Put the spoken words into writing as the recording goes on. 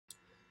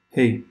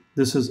Hey,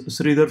 this is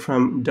Sridhar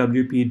from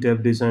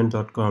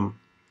wpdevdesign.com.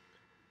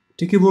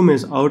 Tikiboom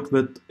is out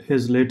with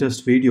his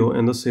latest video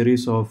in the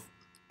series of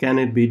Can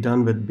It Be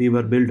Done with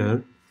Beaver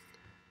Builder,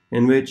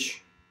 in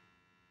which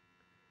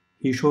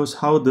he shows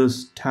how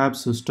this tab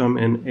system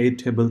in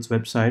Airtable's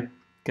website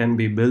can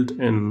be built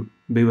in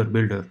Beaver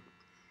Builder.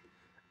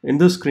 In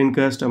this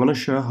screencast, I want to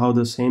show how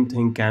the same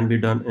thing can be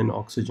done in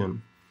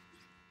Oxygen.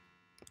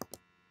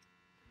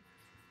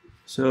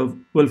 So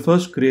we'll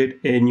first create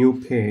a new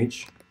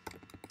page.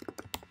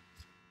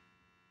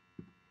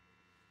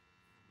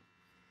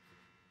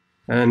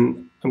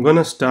 And I'm going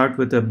to start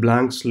with a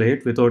blank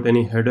slate without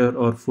any header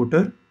or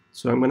footer.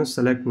 So I'm going to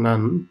select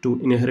none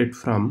to inherit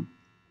from.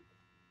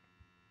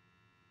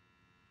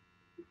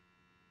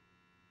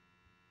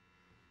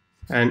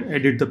 And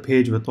edit the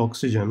page with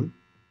Oxygen.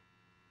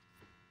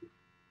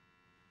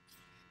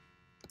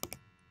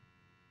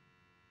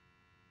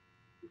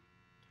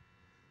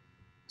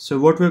 So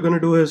what we're going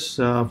to do is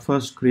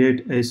first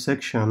create a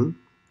section,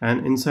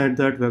 and inside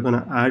that we're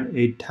going to add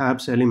a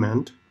tabs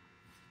element.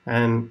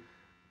 And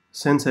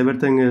since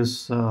everything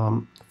is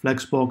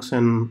Flexbox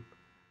and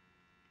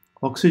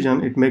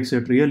Oxygen, it makes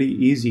it really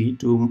easy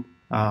to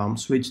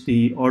switch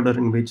the order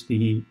in which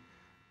the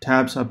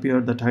tabs appear,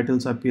 the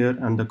titles appear,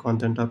 and the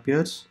content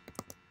appears.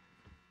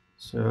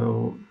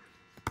 So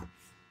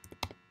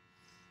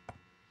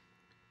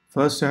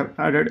first I've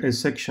added a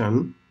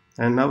section,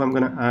 and now I'm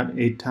going to add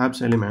a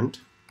tabs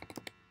element.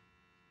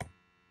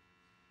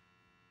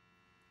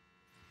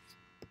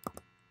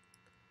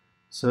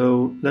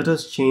 So let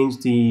us change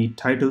the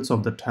titles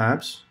of the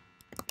tabs.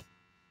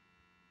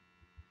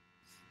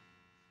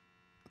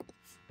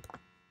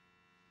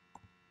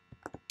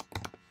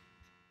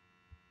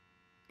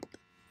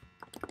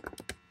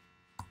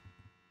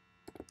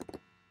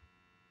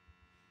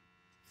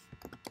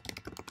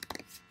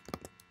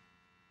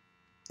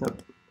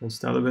 Yep, it's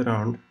the other way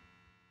around.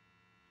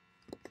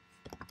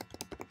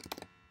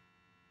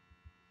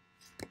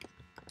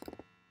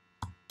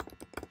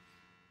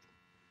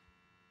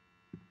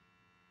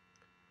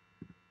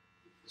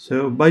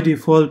 So by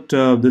default,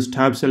 this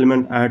tabs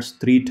element adds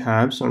 3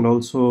 tabs and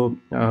also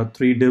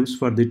 3 divs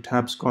for the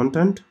tabs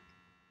content.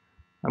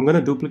 I'm going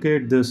to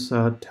duplicate this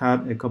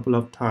tab a couple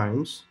of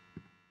times,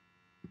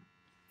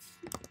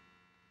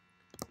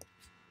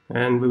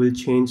 and we will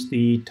change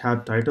the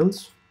tab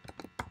titles.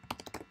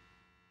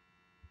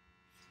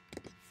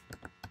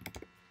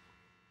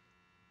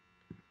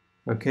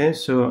 Okay,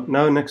 so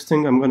now next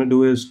thing I'm going to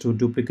do is to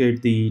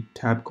duplicate the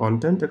tab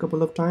content a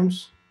couple of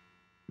times.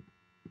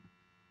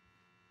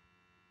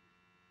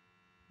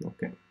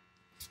 Okay.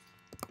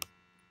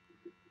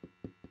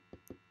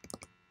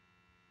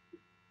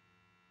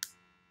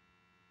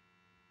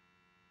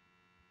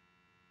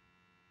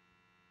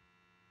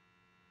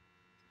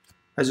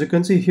 As you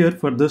can see here,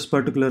 for this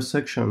particular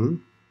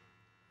section,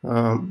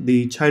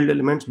 the child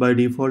elements by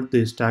default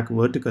they stack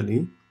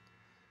vertically.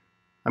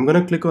 I'm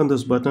going to click on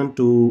this button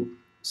to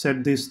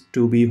set this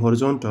to be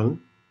horizontal.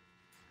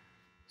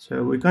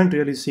 So we can't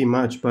really see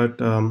much, but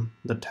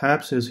the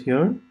tabs is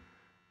here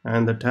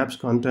and the tabs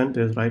content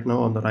is right now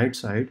on the right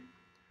side.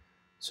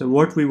 So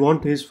what we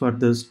want is for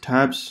this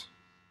tabs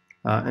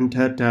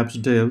entire tabs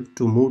div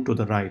to move to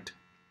the right,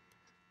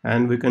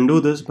 and we can do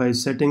this by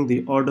setting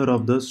the order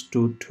of this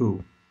to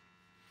 2.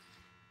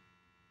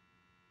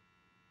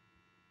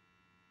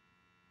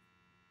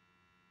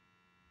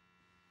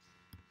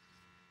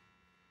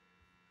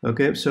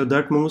 Okay, so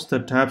that moves the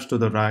tabs to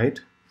the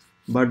right,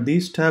 but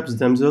these tabs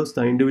themselves,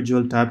 the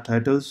individual tab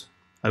titles,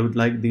 I would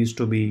like these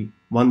to be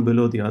one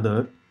below the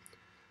other.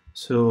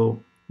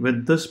 So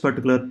with this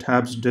particular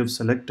tabs div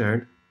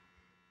selected,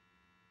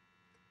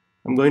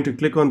 I'm going to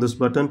click on this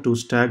button to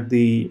stack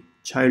the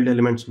child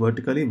elements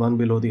vertically, one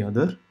below the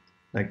other,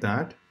 like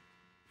that.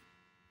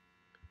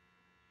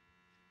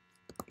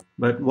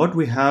 But what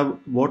we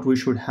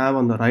should have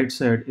on the right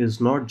side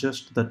is not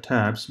just the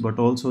tabs, but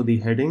also the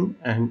heading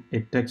and a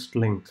text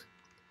link.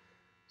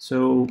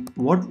 So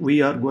what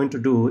we are going to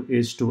do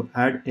is to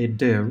add a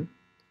div,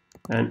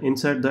 and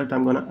inside that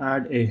I'm going to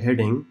add a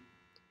heading,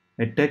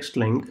 a text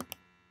link,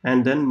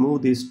 and then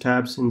move these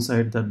tabs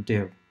inside the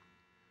div.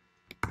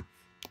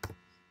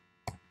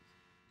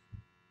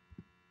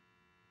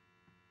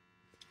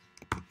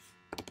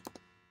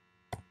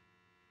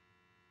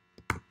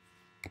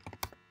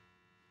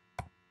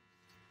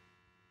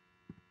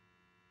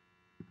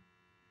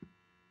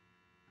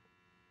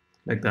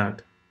 Like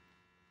that.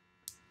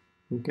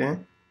 Okay.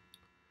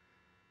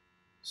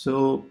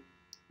 So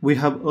we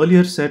have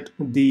earlier set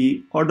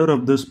the order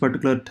of this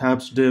particular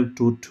tabs div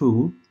to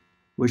 2.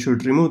 We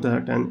should remove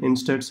that and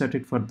instead set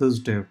it for this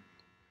div.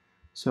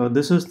 So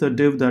this is the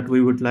div that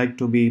we would like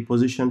to be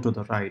positioned to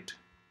the right.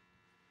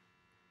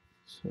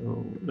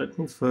 So let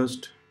me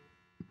first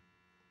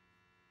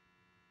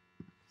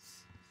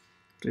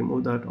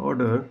remove that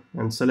order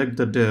and select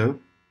the div.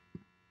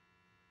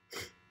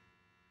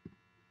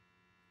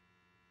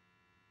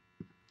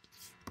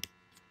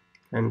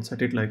 And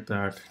set it like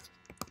that.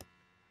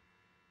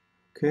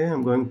 Okay,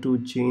 I'm going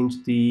to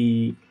change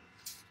the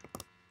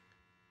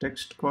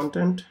text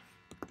content.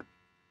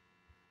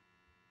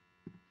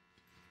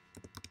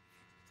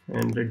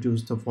 and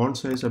reduce the font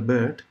size a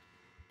bit,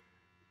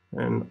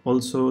 and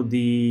also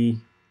the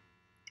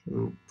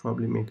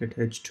probably make it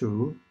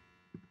H2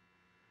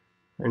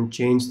 and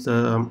change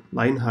the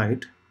line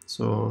height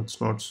so it's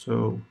not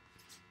so,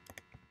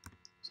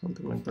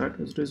 something like that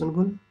is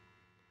reasonable.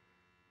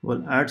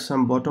 We'll add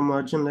some bottom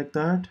margin like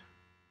that,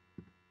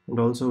 and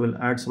also we'll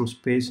add some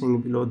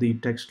spacing below the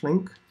text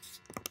link.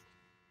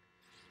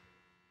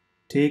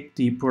 Take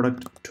the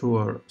product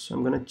tour, so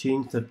I'm going to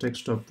change the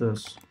text of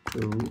this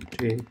to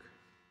take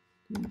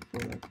the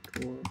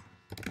product tour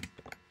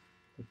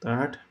like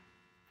that.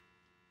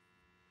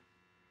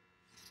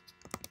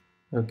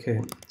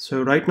 Okay,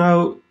 so right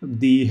now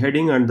the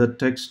heading and the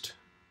text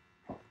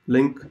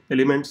link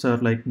elements are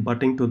like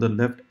butting to the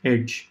left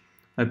edge.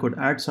 I could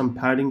add some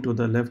padding to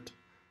the left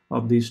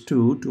of these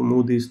two to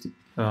move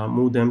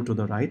them to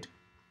the right.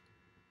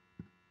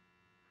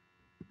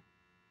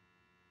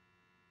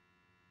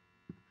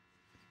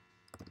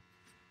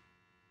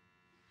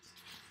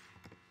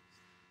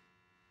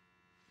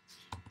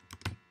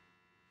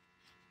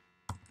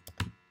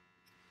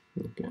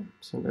 Okay,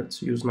 so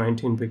let's use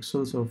 19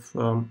 pixels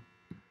of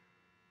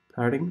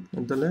padding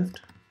at the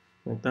left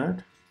like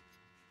that.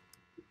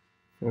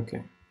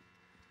 Okay.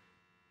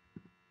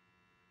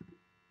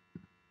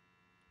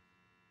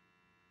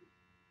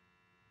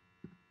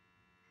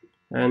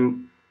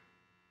 And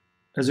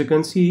as you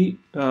can see,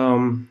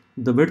 the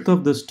width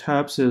of this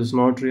tabs is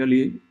not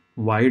really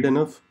wide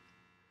enough.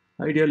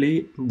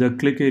 Ideally, the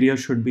click area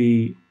should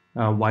be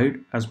wide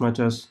as much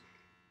as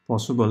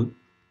possible.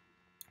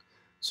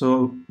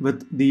 So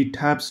with the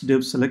tabs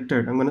div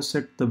selected, I'm going to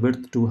set the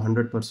width to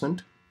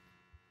 100%.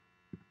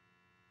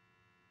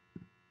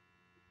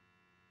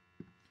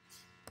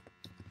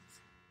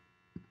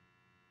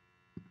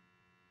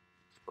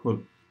 Cool.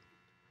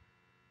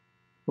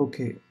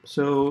 Okay,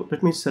 so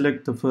let me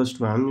select the first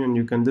one,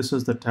 and this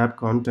is the tab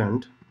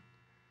content.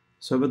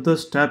 So with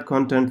this tab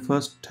content,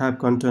 first tab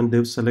content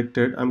div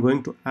selected, I'm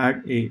going to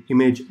add a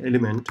image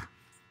element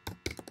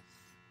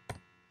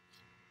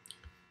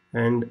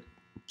and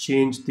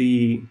change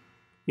the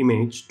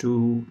image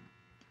to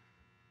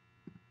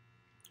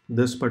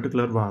this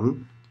particular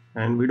one,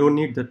 and we don't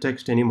need the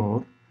text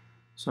anymore,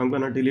 so I'm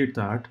going to delete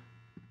that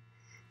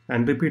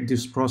and repeat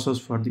this process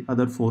for the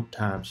other 4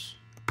 tabs.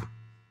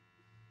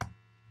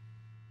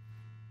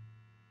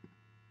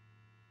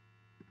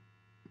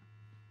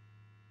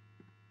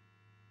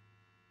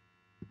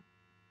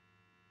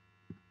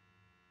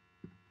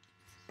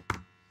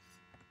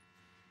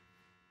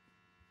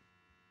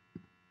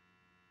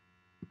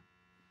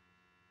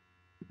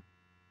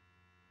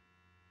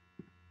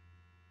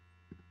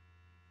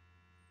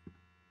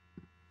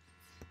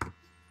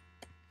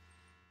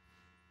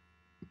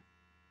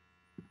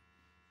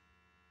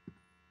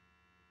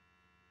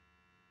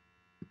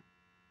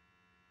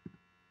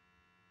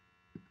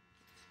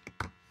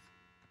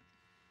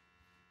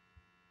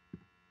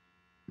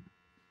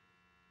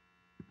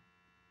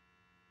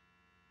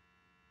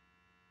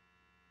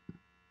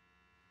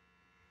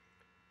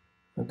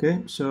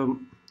 Okay, so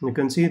you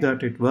can see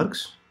that it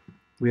works.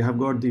 We have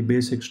got the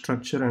basic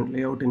structure and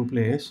layout in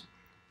place.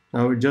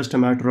 Now it's just a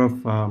matter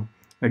of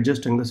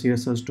adjusting the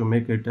CSS to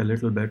make it a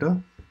little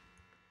better.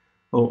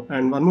 Oh,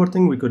 and one more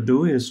thing we could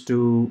do is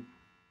to,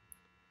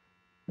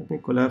 let me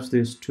collapse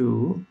these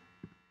two.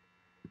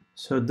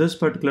 So this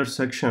particular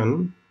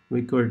section,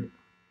 we could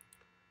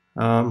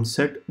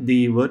set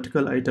the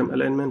vertical item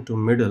alignment to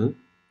middle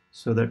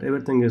so that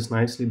everything is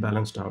nicely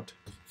balanced out,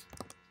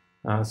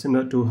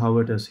 similar to how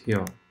it is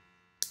here.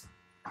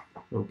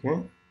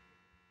 Okay.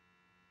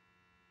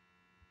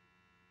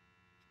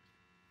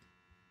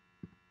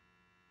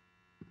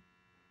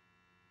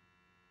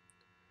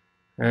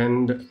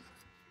 And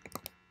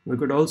we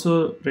could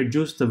also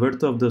reduce the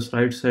width of this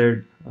right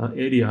side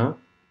area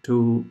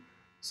to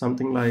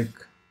something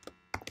like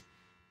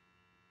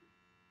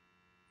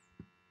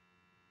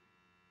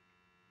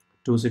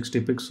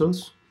 260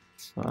 pixels.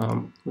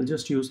 We'll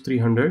just use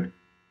 300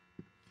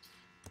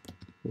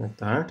 like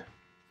that.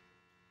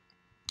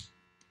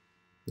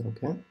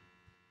 Okay.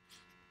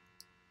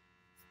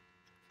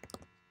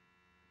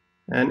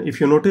 And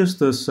if you notice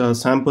this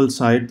sample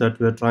site that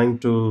we're trying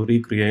to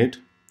recreate,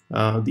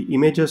 the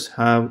images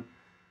have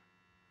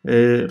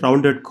a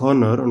rounded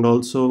corner and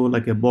also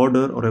like a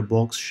border or a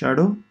box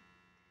shadow.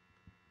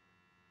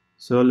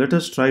 So let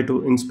us try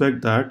to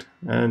inspect that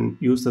and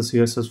use the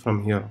CSS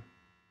from here.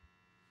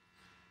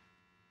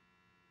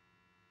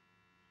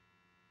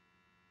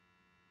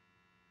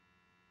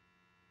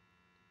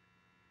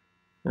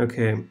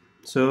 Okay,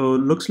 so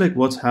looks like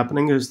what's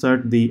happening is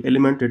that the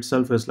element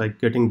itself is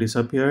like getting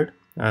disappeared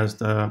as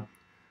the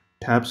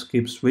tabs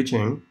keep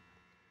switching,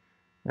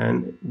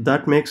 and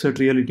that makes it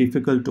really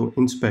difficult to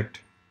inspect.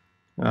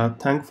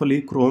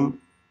 Thankfully, Chrome,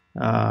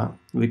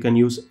 we can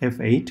use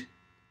F8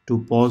 to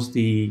pause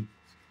the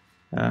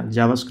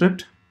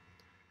JavaScript.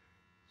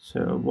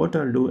 So what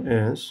I'll do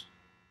is,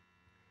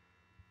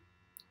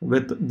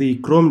 with the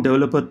Chrome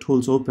developer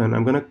tools open,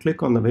 I'm going to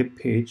click on the web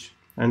page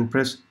and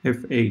press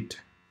F8.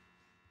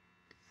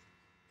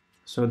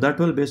 So that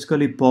will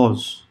basically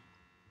pause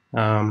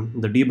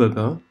the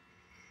debugger,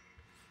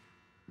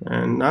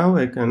 and now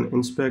I can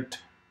inspect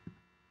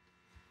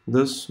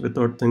this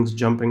without things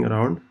jumping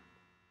around.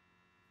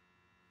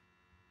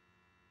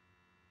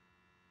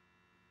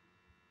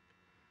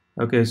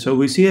 Okay, so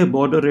we see a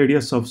border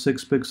radius of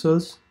 6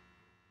 pixels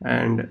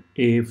and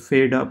a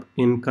fade up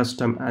in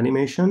custom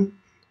animation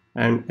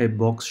and a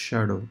box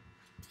shadow.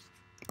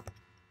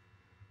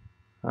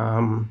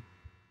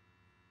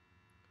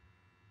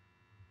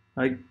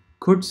 I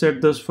could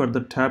set this for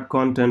the tab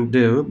content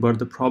div, but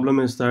the problem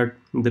is that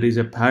there is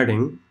a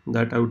padding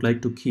that I would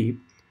like to keep.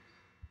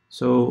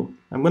 So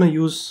I'm going to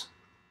use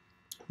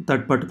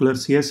that particular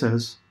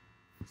CSS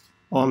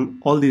on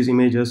all these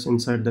images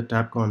inside the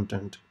tab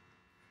content.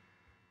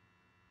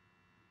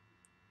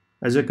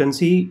 As you can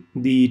see,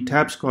 the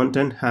tabs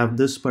content have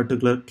this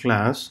particular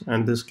class,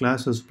 and this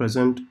class is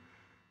present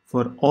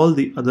for all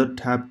the other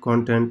tab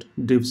content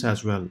divs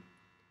as well.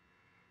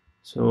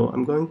 So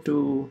I'm going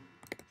to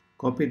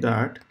copy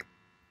that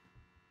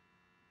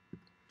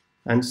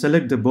and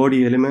select the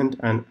body element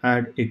and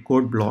add a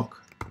code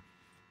block.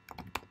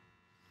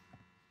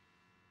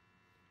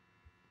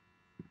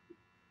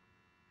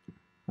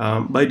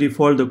 By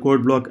default, the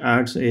code block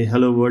adds a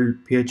hello world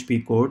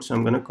PHP code, so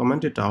I'm going to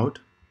comment it out.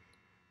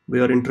 We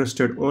are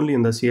interested only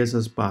in the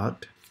CSS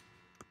part.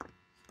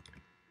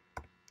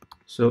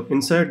 So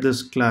inside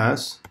this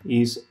class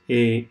is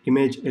a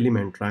image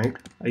element, right?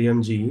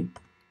 img.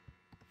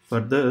 For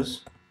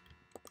this,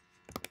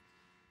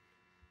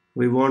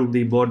 we want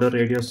the border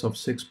radius of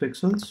 6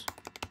 pixels.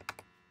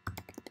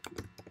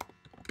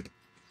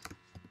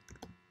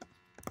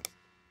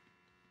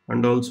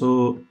 And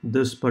also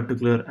this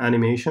particular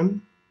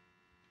animation.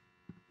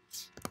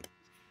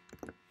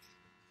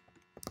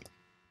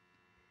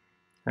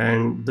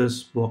 And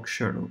this box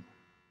shadow.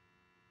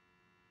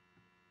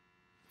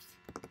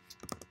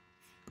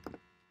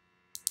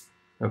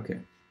 Okay.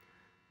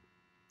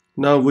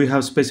 Now we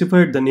have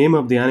specified the name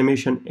of the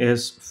animation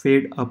as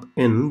fade up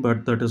in,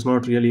 but that is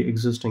not really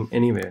existing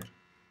anywhere.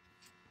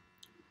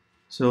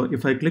 So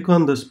if I click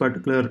on this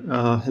particular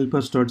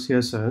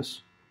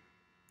helpers.css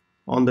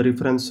on the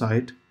reference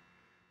site,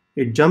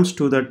 it jumps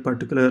to that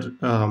particular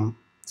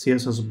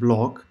CSS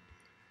block.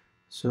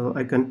 So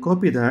I can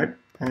copy that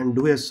and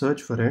do a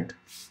search for it.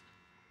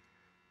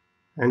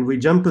 And we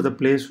jump to the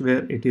place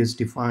where it is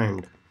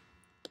defined.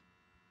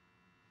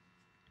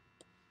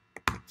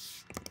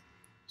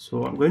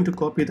 So I'm going to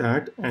copy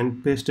that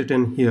and paste it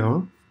in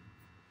here.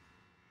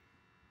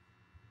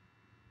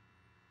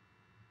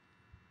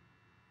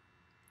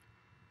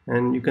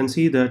 And you can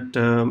see that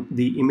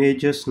the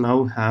images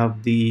now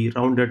have the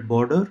rounded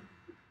border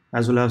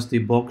as well as the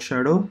box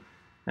shadow.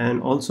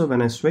 And also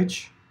when I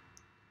switch,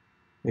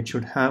 it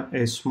should have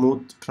a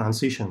smooth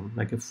transition,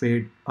 like a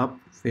fade up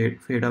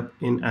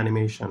in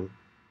animation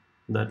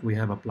that we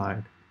have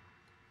applied.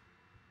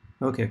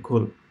 Okay,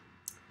 cool.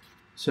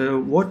 So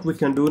what we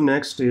can do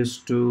next is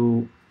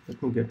to,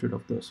 let me get rid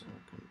of this.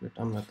 Okay, we're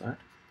done with that.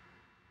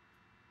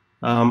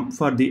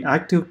 For the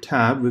active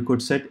tab, we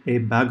could set a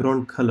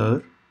background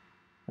color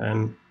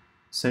and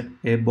set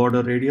a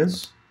border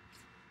radius.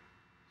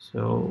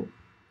 So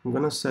I'm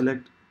going to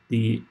select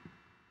the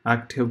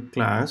active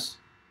class,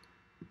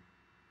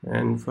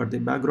 and for the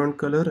background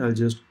color, I'll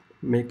just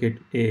make it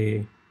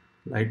a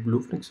light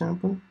blue, for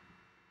example.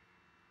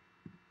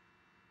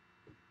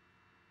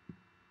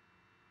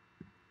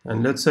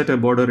 And let's set a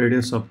border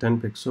radius of 10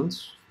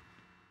 pixels.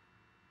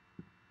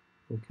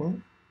 Okay.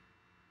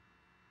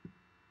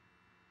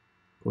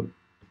 Cool.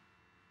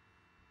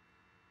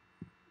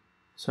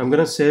 So I'm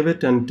going to save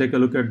it and take a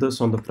look at this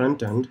on the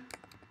front end.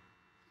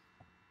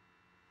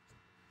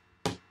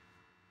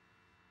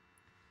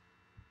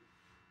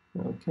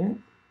 Okay.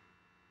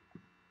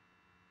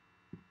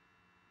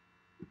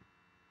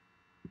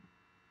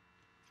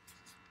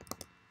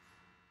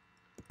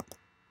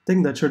 I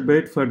think that should be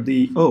it for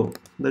the, oh,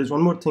 there is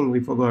one more thing we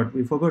forgot.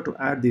 We forgot to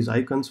add these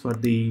icons for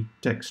the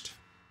text.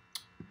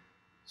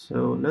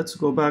 So let's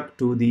go back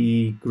to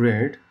the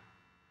grid,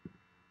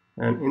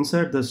 and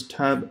inside this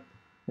tab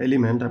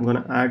element, I'm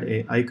going to add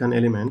a icon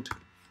element.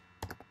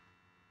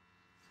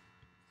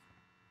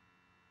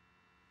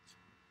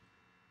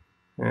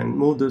 And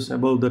move this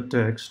above the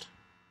text.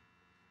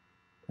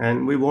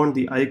 And we want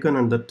the icon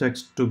and the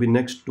text to be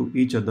next to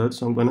each other.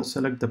 So I'm going to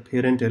select the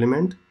parent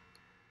element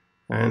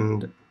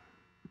and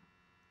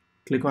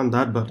click on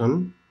that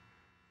button.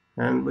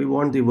 And we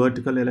want the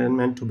vertical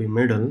element to be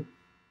middle.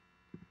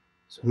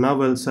 So now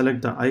we'll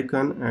select the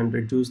icon and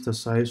reduce the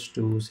size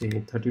to say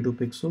 32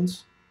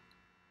 pixels.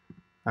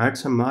 Add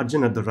some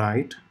margin at the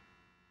right.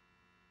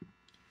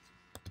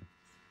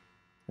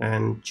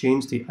 And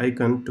change the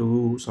icon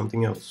to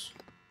something else.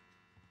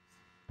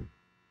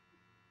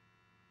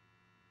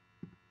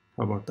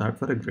 How about that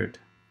for a grid?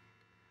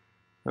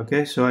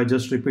 Okay, so I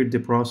just repeat the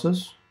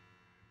process.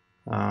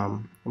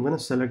 I'm going to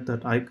select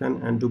that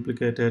icon and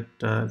duplicate it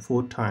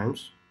 4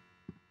 times.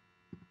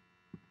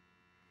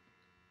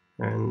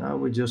 And now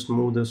we just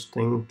move this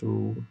thing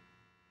to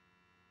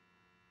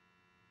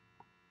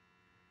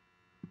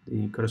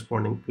the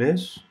corresponding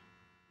place.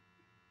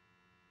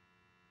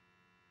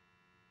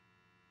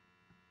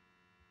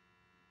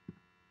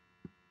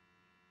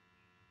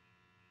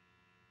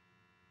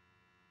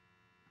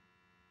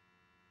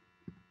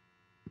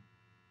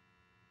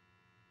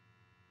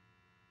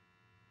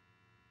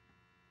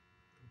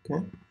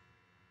 Okay,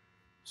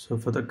 so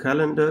for the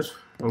calendar,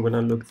 I'm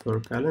gonna look for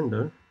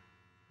calendar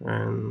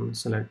and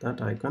select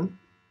that icon.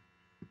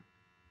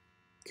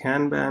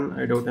 Kanban,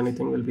 I doubt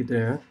anything will be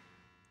there,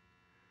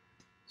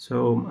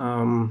 so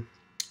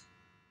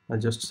I'll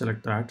just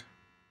select that.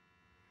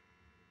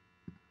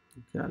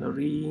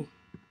 Gallery,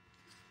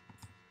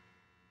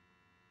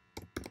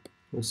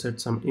 we'll set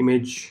some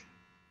image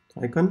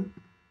icon,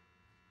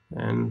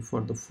 and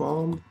for the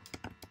form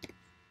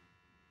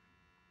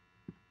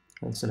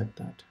I'll select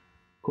that.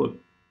 Cool.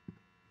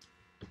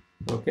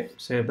 Okay,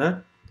 save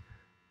that.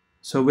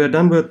 So we are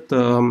done with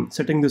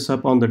setting this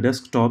up on the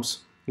desktops.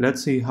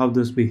 Let's see how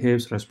this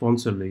behaves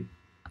responsively.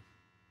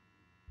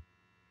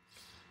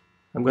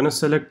 I'm going to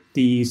select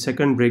the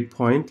second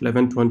breakpoint,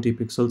 1120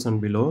 pixels and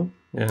below,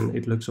 and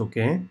it looks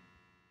okay.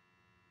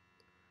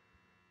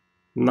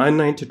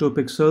 992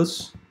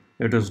 pixels,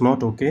 it is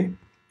not okay.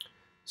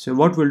 So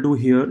what we'll do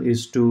here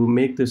is to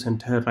make this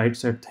entire right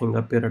side thing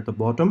appear at the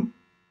bottom.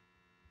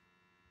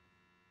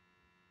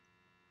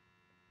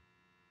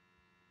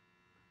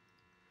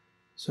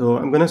 So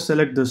I'm going to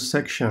select this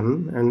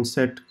section and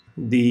set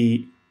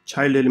the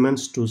child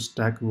elements to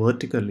stack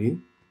vertically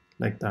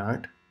like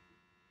that.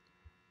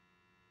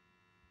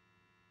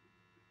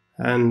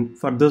 And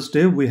for this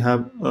div, we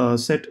have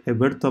set a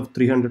width of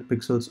 300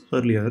 pixels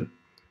earlier.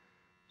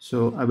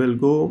 So I will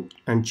go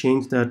and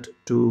change that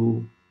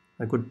to,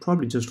 I could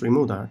probably just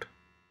remove that.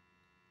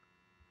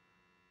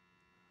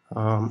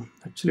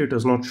 Actually, it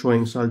is not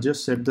showing, so I'll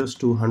just set this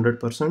to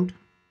 100%.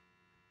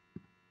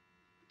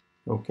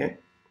 Okay.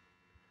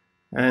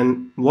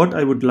 And what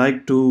I would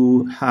like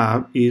to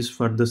have is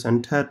for this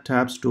entire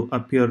tabs to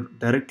appear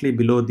directly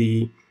below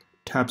the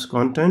tabs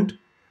content,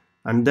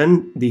 and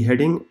then the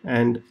heading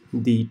and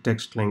the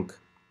text link.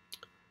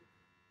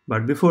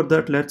 But before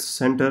that, let's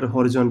center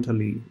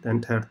horizontally the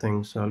entire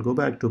thing. So I'll go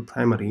back to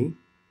primary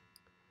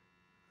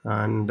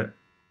and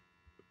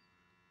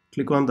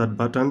click on that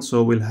button.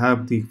 So we'll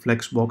have the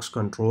flexbox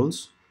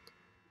controls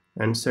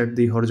and set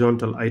the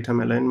horizontal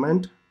item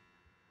alignment.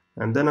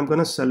 And then I'm going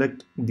to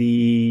select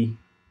the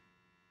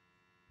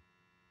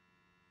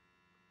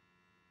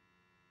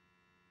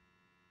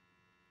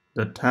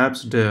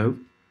tabs div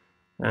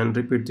and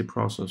repeat the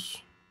process.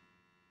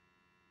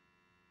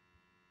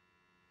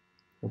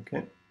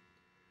 Okay.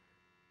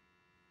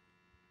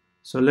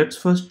 So let's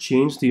first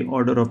change the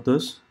order of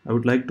this. I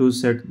would like to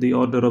set the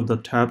order of the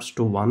tabs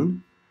to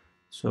 1.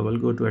 So we'll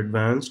go to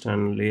advanced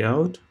and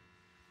layout.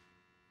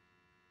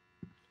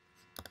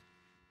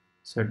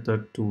 Set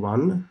that to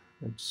 1.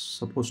 It's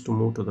supposed to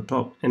move to the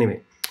top.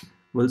 Anyway,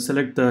 we'll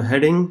select the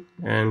heading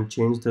and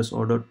change this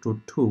order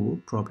to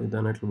 2. Probably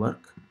then it'll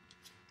work.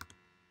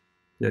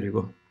 There you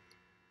go.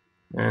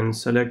 And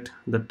select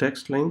the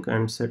text link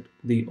and set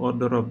the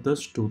order of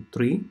this to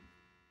 3.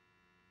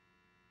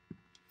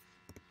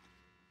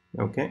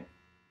 Okay.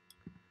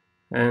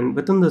 And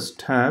within this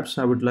tabs,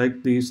 I would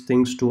like these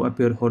things to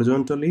appear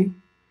horizontally.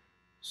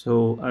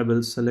 So I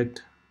will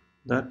select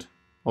that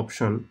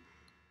option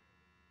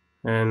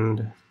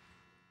and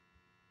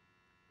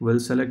we'll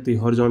select the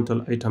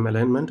horizontal item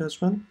alignment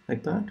as well,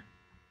 like that.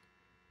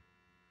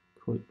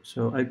 Cool.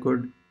 So I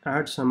could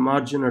add some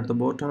margin at the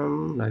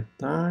bottom like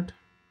that.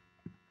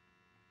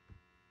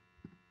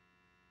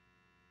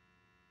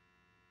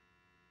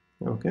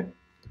 Okay.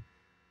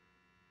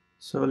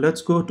 So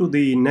let's go to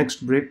the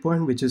next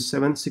breakpoint, which is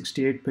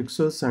 768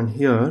 pixels, and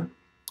here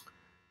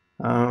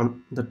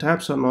the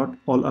tabs are not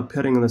all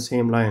appearing in the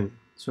same line.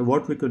 So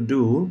what we could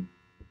do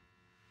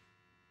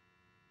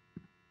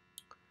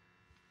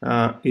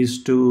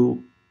is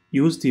to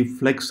use the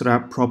flex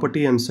wrap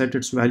property and set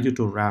its value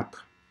to wrap.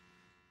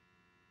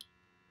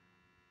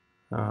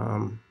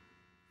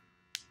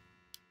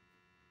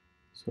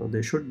 So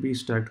they should be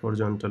stacked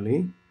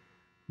horizontally,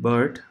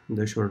 but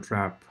they should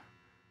wrap.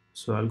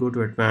 So I'll go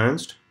to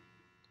advanced,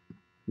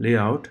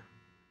 layout,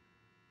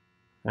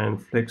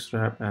 and flex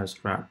wrap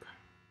as wrap.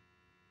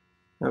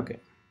 Okay.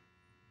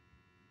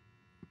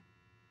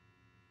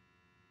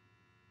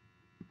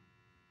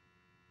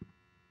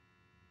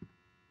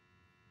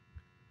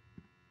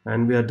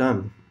 And we are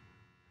done.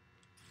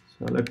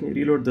 So let me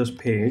reload this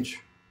page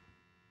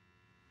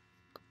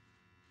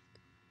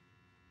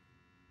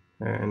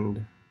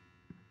and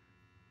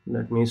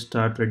let me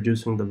start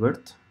reducing the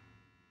width.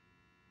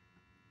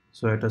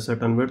 So at a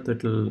certain width,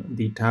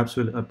 the tabs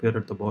will appear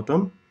at the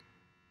bottom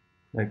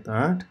like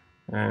that,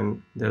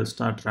 and they'll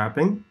start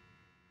wrapping.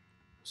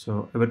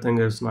 So everything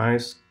is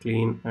nice,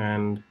 clean,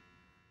 and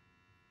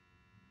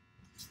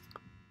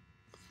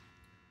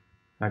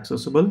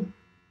accessible.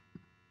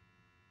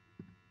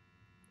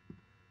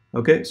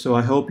 Okay, so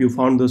I hope you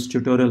found this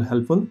tutorial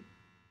helpful.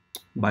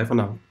 Bye for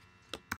now.